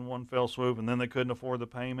 12 in one fell swoop, and then they couldn't afford the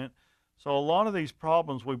payment. So a lot of these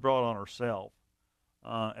problems we brought on ourselves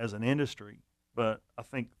as an industry. But I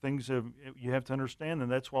think you have to understand, and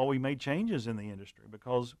that's why we made changes in the industry,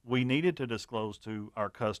 because we needed to disclose to our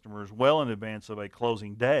customers well in advance of a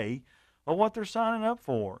closing day of what they're signing up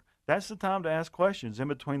for. That's the time to ask questions, in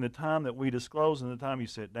between the time that we disclose and the time you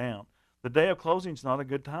sit down. The day of closing is not a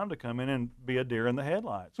good time to come in and be a deer in the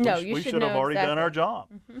headlights. No, we should have already done our job.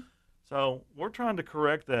 Mm-hmm. So we're trying to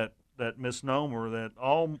correct that misnomer that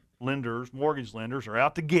all mortgage lenders, are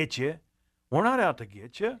out to get you. We're not out to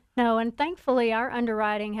get you. No, and thankfully our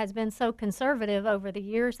underwriting has been so conservative over the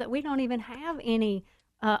years that we don't even have any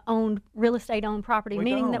real estate-owned property,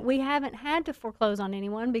 meaning that we haven't had to foreclose on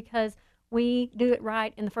anyone because we do it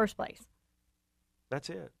right in the first place. That's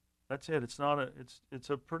it. It's not it's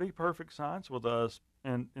a pretty perfect science with us.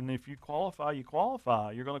 And if you qualify, you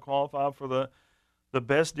qualify. You're going to qualify for the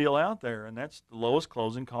best deal out there, and that's the lowest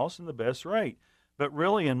closing cost and the best rate. But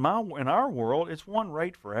really, in our world, it's one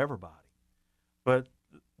rate for everybody. But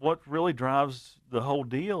what really drives the whole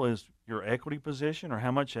deal is your equity position, or how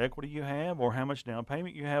much equity you have, or how much down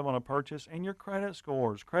payment you have on a purchase, and your credit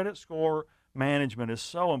scores. Credit score management is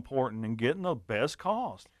so important in getting the best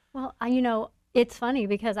cost. Well, it's funny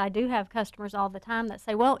because I do have customers all the time that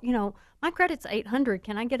say, well, my credit's 800.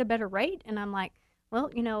 Can I get a better rate? And I'm like, well,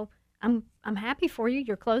 I'm happy for you.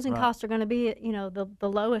 Your closing costs are going to be, the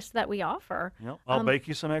lowest that we offer. I'll bake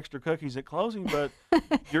you some extra cookies at closing, but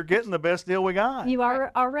you're getting the best deal we got. You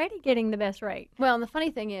are already getting the best rate. Well, and the funny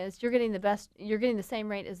thing is, you're getting the same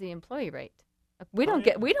rate as the employee rate. We don't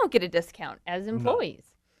get a discount as employees.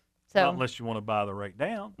 No. So not unless you want to buy the rate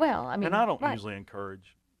down. Well, I mean, and I don't usually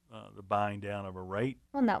encourage the buying down of a rate.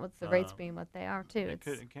 Well, not with the rates being what they are too.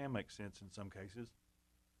 It can make sense in some cases.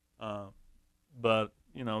 but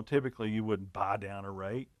typically you wouldn't buy down a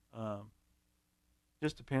rate.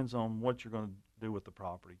 Just depends on what you're going to do with the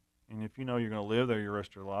property. And if you're going to live there your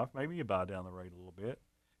rest of your life, maybe you buy down the rate a little bit.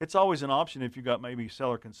 It's always an option if you got maybe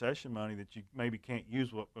seller concession money that you maybe can't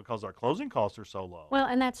use because our closing costs are so low. Well,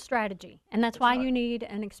 and that's strategy. And that's why you need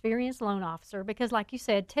an experienced loan officer, because like you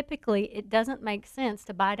said, typically it doesn't make sense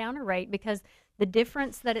to buy down a rate because the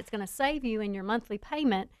difference that it's going to save you in your monthly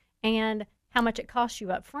payment and how much it costs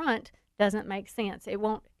you up front doesn't make sense. It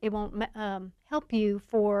won't help you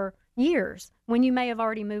for years when you may have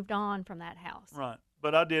already moved on from that house. Right.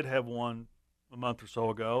 But I did have one a month or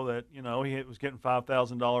so ago that, he was getting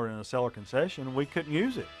 $5,000 in a seller concession, and we couldn't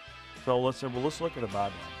use it. So let's look at a buy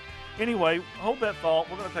down. Anyway, hold that thought.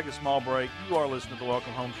 We're going to take a small break. You are listening to the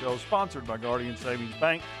Welcome Home Show, sponsored by Guardian Savings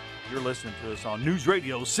Bank. You're listening to us on News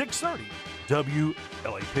Radio 630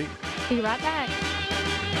 WLAP. Be right back.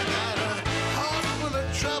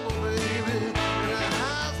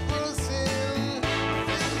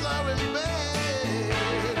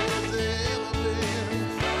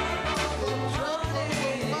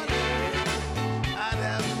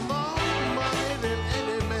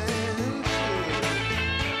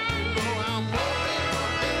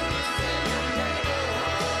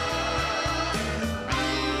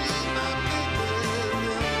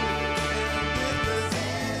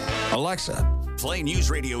 Alexa, play News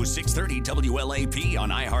Radio 630 WLAP on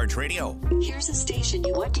iHeartRadio. Here's a station.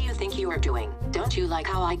 What do you think you are doing? Don't you like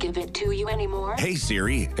how I give it to you anymore? Hey,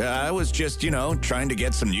 Siri. I was just, trying to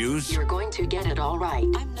get some news. You're going to get it all right.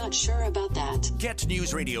 I'm not sure about that. Get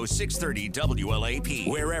News Radio 630 WLAP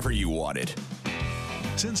wherever you want it.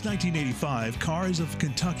 Since 1985, Cars of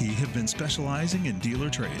Kentucky have been specializing in dealer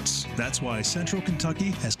trades. That's why Central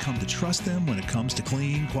Kentucky has come to trust them when it comes to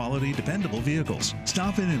clean, quality, dependable vehicles.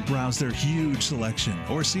 Stop in and browse their huge selection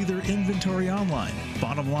or see their inventory online.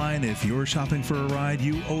 Bottom line, if you're shopping for a ride,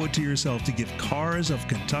 you owe it to yourself to give Cars of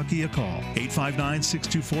Kentucky a call.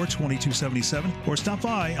 859-624-2277 or stop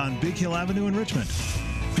by on Big Hill Avenue in Richmond.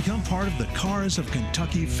 Become part of the Cars of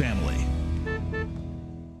Kentucky family.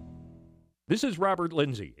 This is Robert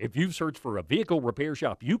Lindsay. If you've searched for a vehicle repair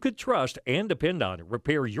shop you could trust and depend on to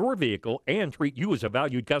repair your vehicle and treat you as a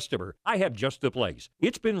valued customer, I have just the place.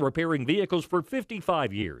 It's been repairing vehicles for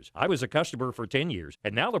 55 years. I was a customer for 10 years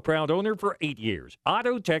and now the proud owner for 8 years.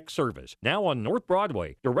 Auto Tech Service, now on North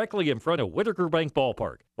Broadway, directly in front of Whitaker Bank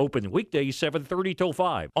Ballpark. Open weekdays 7:30 till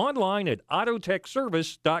 5. Online at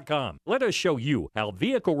autotechservice.com. Let us show you how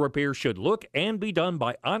vehicle repair should look and be done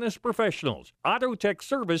by honest professionals.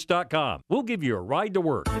 Autotechservice.com. We'll give you a ride to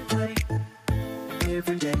work. Every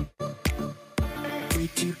day. Free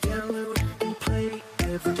to download and play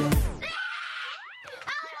every day.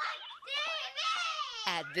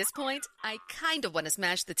 At this point, I kind of want to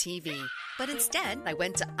smash the TV. But instead, I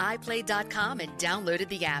went to iPlay.com and downloaded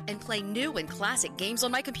the app and play new and classic games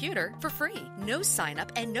on my computer for free. No sign up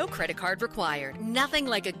and no credit card required. Nothing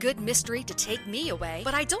like a good mystery to take me away,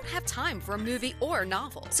 but I don't have time for a movie or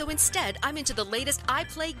novel. So instead, I'm into the latest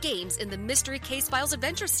iPlay games in the Mystery Case Files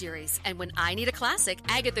Adventure series. And when I need a classic,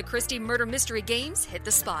 Agatha Christie murder mystery games hit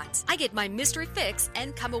the spot. I get my mystery fix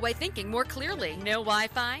and come away thinking more clearly. No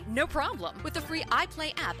Wi-Fi? No problem. With the free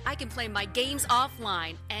iPlay app, I can play my games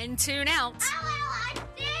offline and tune out.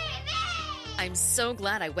 I'm so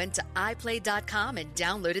glad I went to iPlay.com and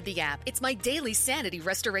downloaded the app. It's my daily sanity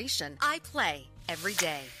restoration. I play every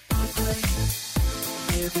day.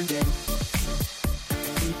 Every day.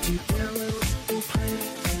 Free to download and play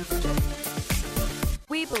every day.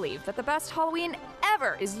 We believe that the best Halloween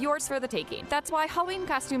ever is yours for the taking. That's why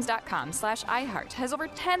HalloweenCostumes.com/iHeart has over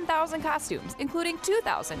 10,000 costumes, including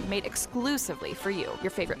 2,000 made exclusively for you.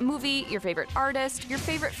 Your favorite movie, your favorite artist, your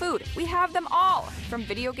favorite food. We have them all, from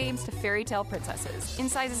video games to fairy tale princesses, in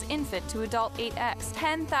sizes infant to adult 8X.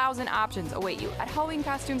 10,000 options await you at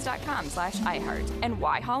HalloweenCostumes.com/iHeart. And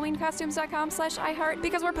why HalloweenCostumes.com/iHeart?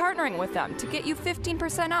 Because we're partnering with them to get you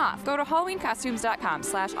 15% off. Go to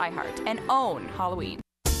HalloweenCostumes.com/iHeart and own Halloween.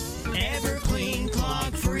 Everclean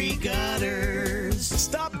clog-free gutters.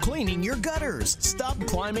 Stop cleaning your gutters. Stop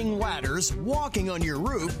climbing ladders, walking on your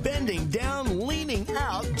roof, bending down, leaning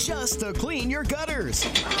out just to clean your gutters.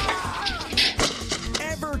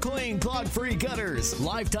 Everclean clog-free gutters.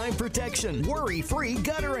 Lifetime protection. Worry-free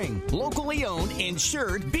guttering. Locally owned,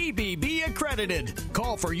 insured, BBB accredited.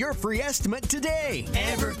 Call for your free estimate today.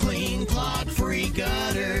 Everclean clog-free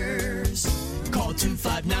gutters. Call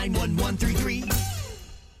 259-1133.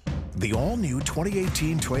 The all-new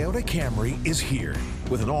 2018 Toyota Camry is here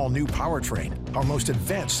with an all-new powertrain, our most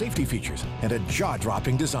advanced safety features, and a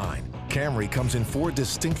jaw-dropping design. Camry comes in 4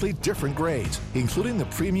 distinctly different grades, including the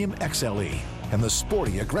Premium XLE. and the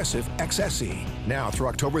sporty, aggressive XSE. Now through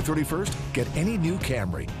October 31st, get any new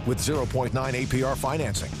Camry with 0.9 APR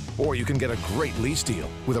financing. Or you can get a great lease deal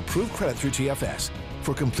with approved credit through TFS.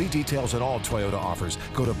 For complete details on all Toyota offers,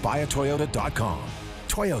 go to buyatoyota.com.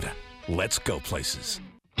 Toyota, let's go places.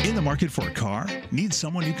 In the market for a car? Need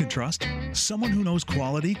someone you can trust? Someone who knows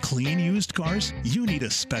quality, clean used cars? You need a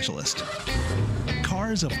specialist.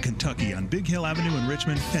 Cars of Kentucky on Big Hill Avenue in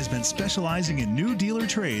Richmond has been specializing in new dealer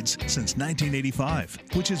trades since 1985,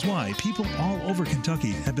 which is why people all over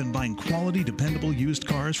Kentucky have been buying quality, dependable used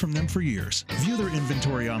cars from them for years. View their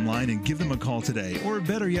inventory online and give them a call today, or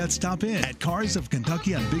better yet, stop in at Cars of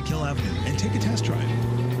Kentucky on Big Hill Avenue and take a test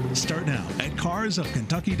drive. Start now at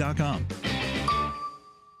carsofkentucky.com.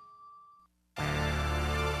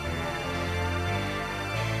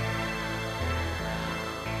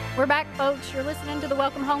 We're back, folks. You're listening to the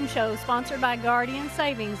Welcome Home Show, sponsored by Guardian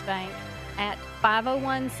Savings Bank at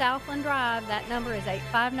 501 Southland Drive. That number is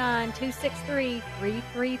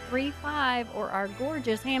 859-263-3335, or our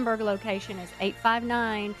gorgeous Hamburg location is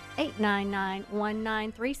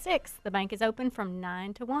 859-899-1936. The bank is open from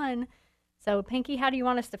 9 to 1. So, Pinky, how do you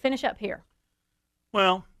want us to finish up here?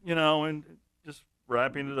 Well, and just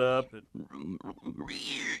wrapping it up. There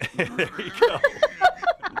you go.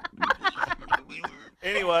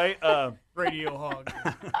 Anyway, Radio Hog.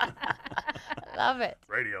 Love it.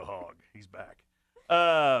 Radio Hog, he's back.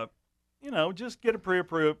 Just get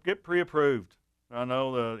pre-approved. I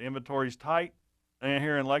know the inventory's tight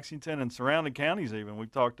here in Lexington and surrounding counties even.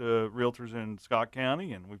 We've talked to realtors in Scott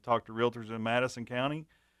County, and we've talked to realtors in Madison County.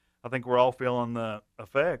 I think we're all feeling the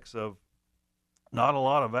effects of not a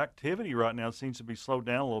lot of activity right now. It seems to be slowed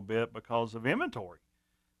down a little bit because of inventory.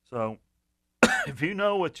 So if you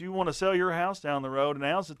know what you want to sell your house down the road,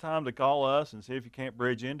 now's the time to call us and see if you can't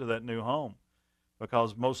bridge into that new home,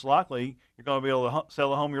 because most likely you're going to be able to sell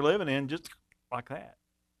the home you're living in just like that.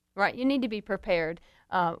 Right. You need to be prepared.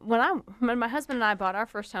 When my husband and I bought our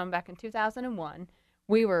first home back in 2001,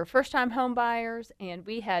 we were first-time home buyers, and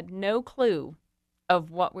we had no clue of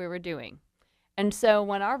what we were doing. And so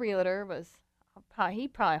when our realtor he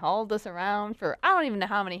probably hauled us around for, I don't even know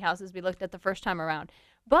how many houses we looked at the first time around.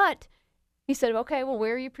 But he said, okay, well,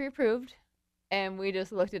 where are you pre-approved? And we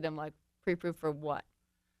just looked at him like, pre-approved for what?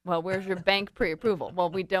 Well, where's your bank pre-approval? Well,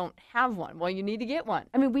 we don't have one. Well, you need to get one.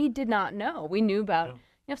 I mean, we did not know. We knew about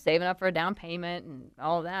saving up for a down payment and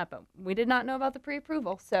all of that, but we did not know about the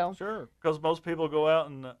pre-approval. So sure, because most people go out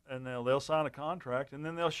and they'll sign a contract and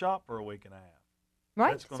then they'll shop for a week and a half.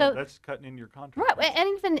 Right. That's cutting into your contract. Right.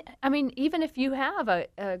 And even if you have a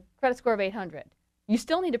credit score of 800, you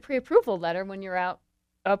still need a pre-approval letter when you're out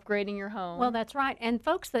upgrading your home. Well, that's right. And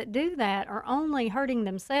folks that do that are only hurting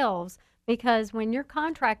themselves, because when your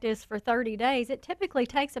contract is for 30 days, it typically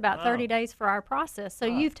takes about 30 days for our process. So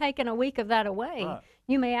you've taken a week of that away. Right.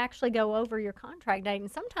 You may actually go over your contract date,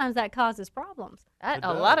 and sometimes that causes problems. That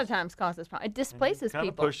a lot of times causes problems. It displaces kind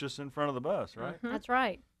people. Of push us in front of the bus, right? Mm-hmm. That's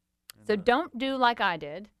right. So don't do like I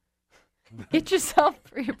did. Get yourself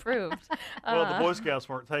pre-approved. Well, the Boy Scouts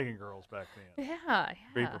weren't taking girls back then. Yeah.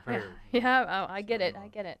 Be prepared. Yeah, I get it. I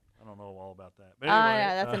get it. I don't know all about that. But anyway,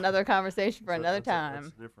 yeah, that's another conversation for another time.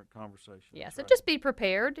 That's a different conversation. Yeah, so just be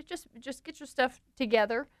prepared. Just get your stuff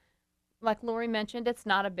together. Like Lori mentioned, it's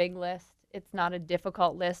not a big list. It's not a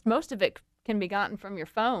difficult list. Most of it can be gotten from your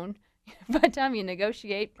phone. By the time you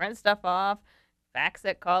negotiate, print stuff off, fax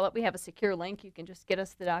it, call it. We have a secure link. You can just get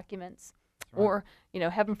us the documents. Right. Or,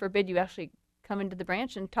 heaven forbid you actually come into the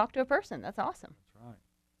branch and talk to a person. That's awesome. That's right.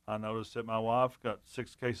 I noticed that my wife got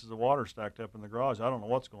 6 cases of water stacked up in the garage. I don't know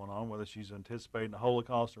what's going on, whether she's anticipating a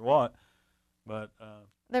Holocaust or what. But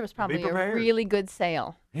there was probably a really good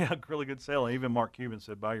sale. Yeah, really good sale. Even Mark Cuban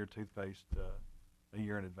said, buy your toothpaste a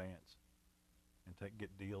year in advance and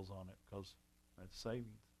get deals on it, because that's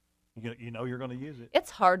savings. You know you're going to use it.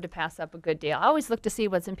 It's hard to pass up a good deal. I always look to see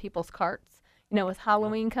what's in people's carts. With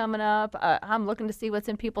Halloween coming up, I'm looking to see what's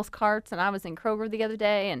in people's carts. And I was in Kroger the other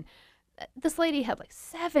day, and this lady had like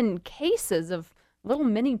 7 cases of little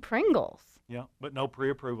mini Pringles. Yeah, but no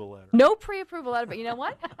pre-approval letter. No pre-approval letter, but you know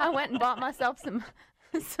what? I went and bought myself some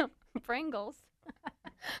Pringles.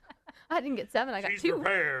 I didn't get 7. I got 2. She's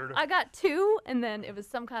prepared. I got 2, and then it was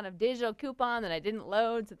some kind of digital coupon that I didn't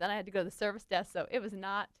load, so then I had to go to the service desk. So it was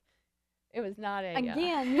not a...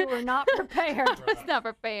 Again, you were not prepared. I was not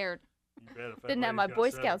prepared. Didn't have my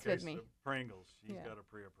Boy Scouts with me. Pringles. She's got a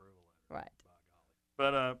pre-approval letter. Right.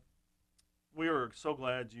 But we are so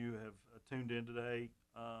glad you have tuned in today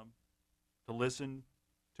to listen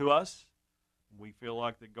to us. We feel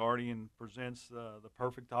like the Guardian presents the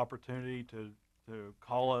perfect opportunity to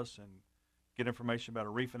call us and get information about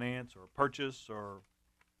a refinance or a purchase or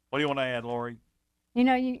What do you want to add, Lori? You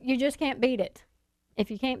know, you just can't beat it.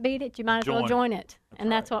 If you can't beat it, you might as well join it.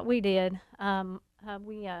 That's what we did.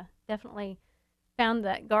 We definitely found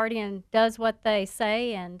that Guardian does what they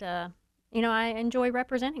say, and you know, I enjoy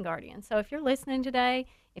representing Guardian. So if you're listening today,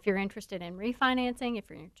 if you're interested in refinancing, if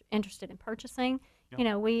you're interested in purchasing, you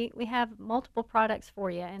know, we have multiple products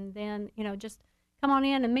for you, and then, you know, just come on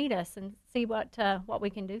in and meet us and see what we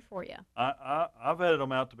can do for you. I've vetted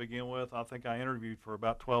them out to begin with. I think I interviewed for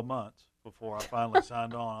about 12 months before I finally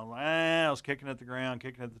signed on. I was like, I was kicking at the ground,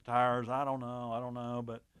 kicking at the tires. I don't know.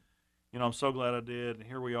 But, you know, I'm so glad I did. And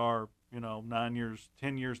here we are, you know, 9 years,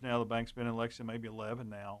 10 years now. The bank's been in Lexington, maybe 11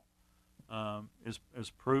 now,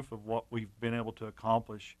 is proof of what we've been able to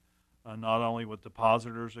accomplish, not only with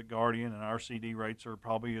depositors at Guardian, and our CD rates are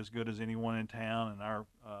probably as good as anyone in town, and our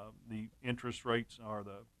the interest rates are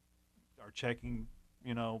our checking,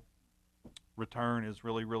 you know, return is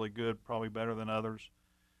really, really good, probably better than others.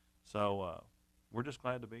 So we're just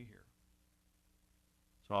glad to be here.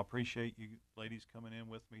 So I appreciate you ladies coming in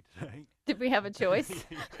with me today. Did we have a choice?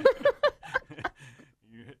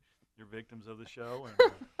 You're victims of the show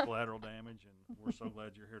and collateral damage, and we're so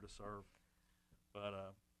glad you're here to serve.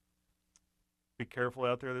 But be careful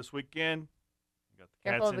out there this weekend. You got the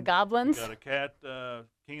Careful of the goblins. You got a Cat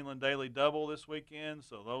Keeneland Daily Double this weekend.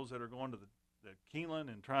 So those that are going to the Keeneland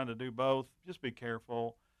and trying to do both, just be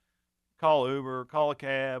careful. Call Uber, call a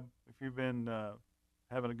cab if you've been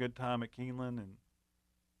having a good time at Keeneland, and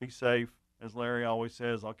be safe. As Larry always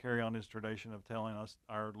says, I'll carry on his tradition of telling us,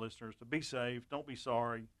 our listeners, to be safe. Don't be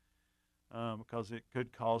sorry, because it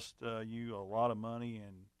could cost you a lot of money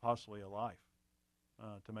and possibly a life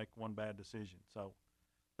to make one bad decision. So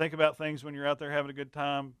think about things when you're out there having a good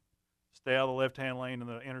time. Stay out of the left-hand lane in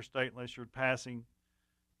the interstate unless you're passing.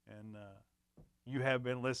 And you have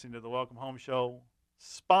been listening to the Welcome Home Show,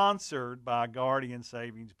 sponsored by Guardian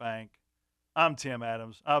Savings Bank. I'm Tim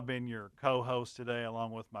Adams. I've been your co-host today,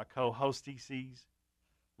 along with my co-hostesses,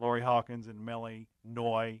 Lori Hawkins and Melanie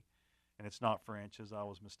Noy. And it's not French, as I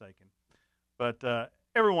was mistaken. But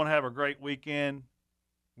everyone have a great weekend.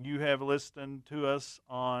 You have listened to us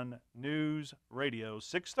on News Radio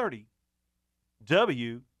 630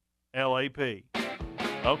 WLAP.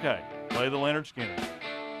 Okay, play the Leonard Skinner.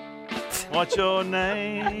 What's your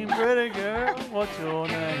name, pretty girl? What's your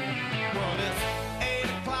name?